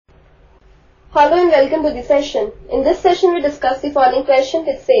Hello and welcome to the session. In this session we discuss the following question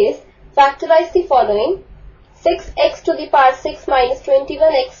which says, factorize the following: 6x to the power 6 minus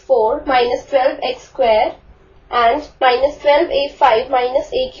 21x4 minus 12x square and minus 12a5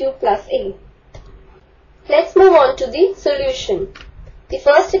 minus a cube plus a. Let's move on to the solution. The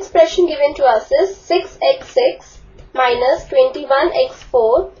first expression given to us is 6x6 minus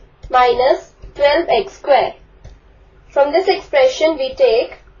 21x4 minus 12x square. From this expression we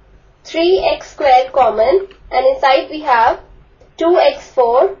take 3x square common and inside we have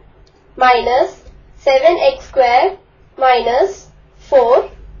 2x4 minus 7x square minus 4.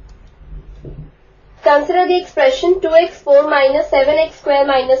 Consider the expression 2x4 minus 7x square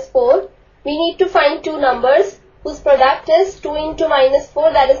minus 4. We need to find two numbers whose product is 2 into minus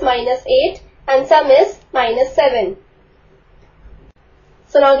 4, that is minus 8, and sum is minus 7.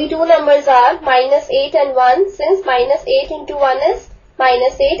 So now the two numbers are minus 8 and 1. Since minus 8 into 1 is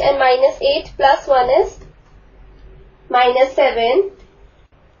minus 8 and minus 8 plus 1 is minus 7.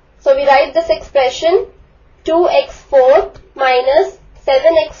 So we write this expression 2x4 minus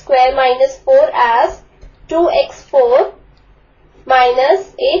 7x square minus 4 as 2x4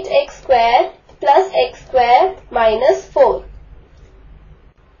 minus 8x square plus x square minus 4.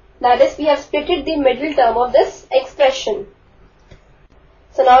 That is, we have splitted the middle term of this expression.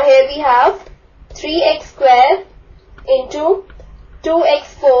 So now here we have 3x square into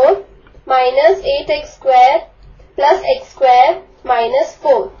 2x4 minus 8x square plus x square minus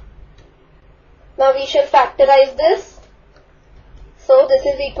 4. Now we shall factorize this. So this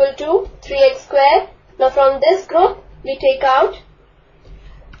is equal to 3x square. Now from this group we take out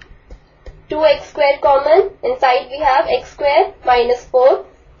 2x square common. Inside we have x square minus 4.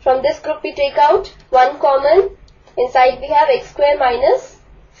 From this group we take out 1 common. Inside we have x square minus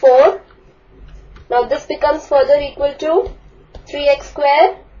 4. Now this becomes further equal to 3x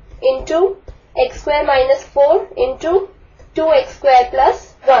square into x square minus 4 into 2x square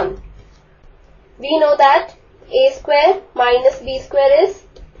plus 1. We know that a square minus b square is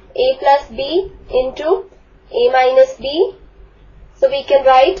a plus b into a minus b. So we can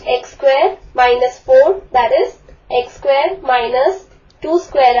write x square minus 4, that is x square minus 2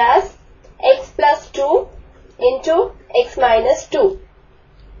 square as x plus 2 into x minus 2.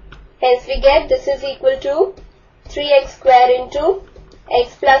 Hence we get this is equal to 3x square into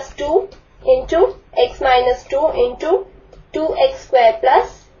x plus 2 into x minus 2 into 2x square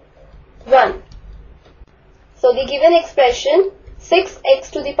plus 1. So the given expression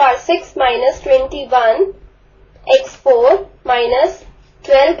 6x to the power 6 minus 21 x4 minus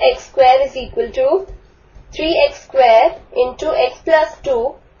 12x square is equal to 3x square into x plus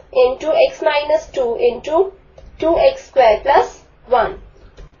 2 into x minus 2 into 2x square plus 1.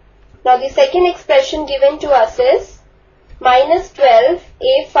 Now the second expression given to us is minus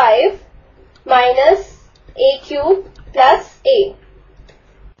 12a5 minus a cube plus a.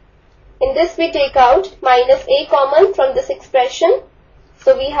 In this we take out minus a common from this expression.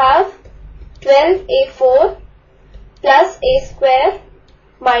 So we have 12a4 plus a square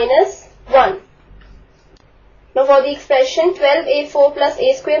minus 1. Now for the expression 12a4 plus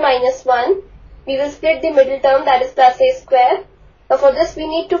a square minus 1, we will split the middle term, that is plus a square. Now for this we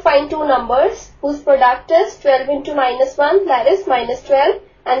need to find two numbers whose product is 12 into minus 1, that is minus 12,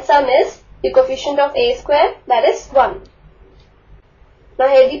 and sum is the coefficient of a square, that is 1. Now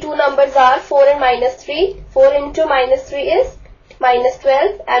here the two numbers are 4 and minus 3. 4 into minus 3 is minus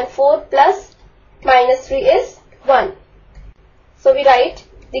 12 and 4 plus minus 3 is 1. So we write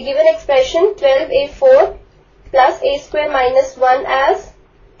the given expression 12a4 plus a square minus 1 as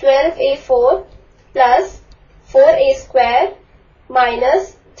 12a4 plus 4a square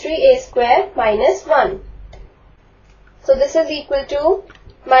minus 3a square minus 1. So this is equal to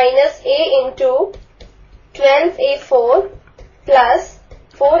minus a into 12a4 plus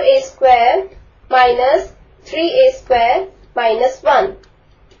 4a square minus 3a square minus 1.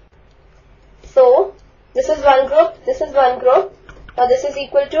 So this is one group, this is one group. Now this is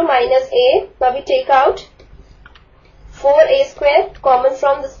equal to minus a. Now we take out 4a square common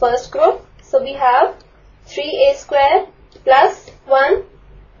from this first group. So we have 3a square plus 1.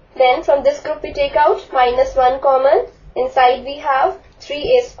 Then from this group we take out minus 1 common. Inside we have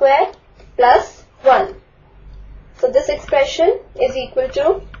 3a square plus 1. So this expression is equal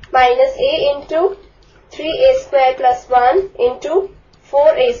to minus a into 3a square plus 1 into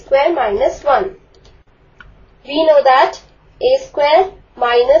 4a square minus 1. We know that a square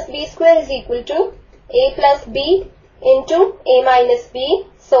minus b square is equal to a plus b into a minus b.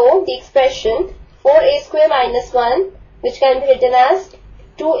 So the expression 4a square minus 1, which can be written as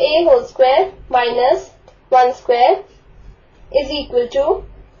 2a whole square minus 1 square, is equal to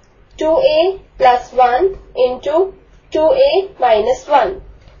 2a plus 1 into 2a minus 1.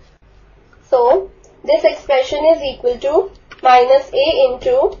 So, this expression is equal to minus a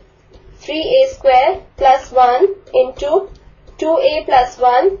into 3a square plus 1 into 2a plus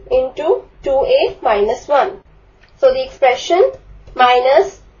 1 into 2a minus 1. So, the expression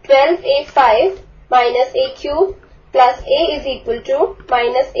minus 12a5 minus a cube plus a is equal to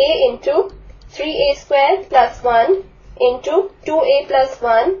minus a into 3a square plus 1 into 2a plus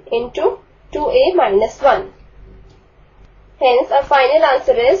 1 into 2a minus 1. Hence, our final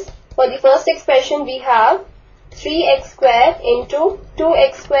answer is, for the first expression we have 3x square into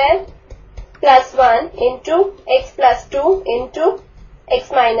 2x square plus 1 into x plus 2 into x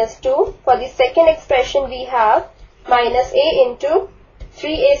minus 2. For the second expression we have minus a into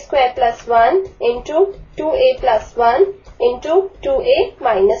 3a square plus 1 into 2a plus 1 into 2a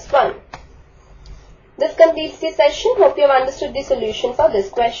minus 1. This completes the session. Hope you have understood the solution for this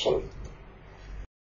question.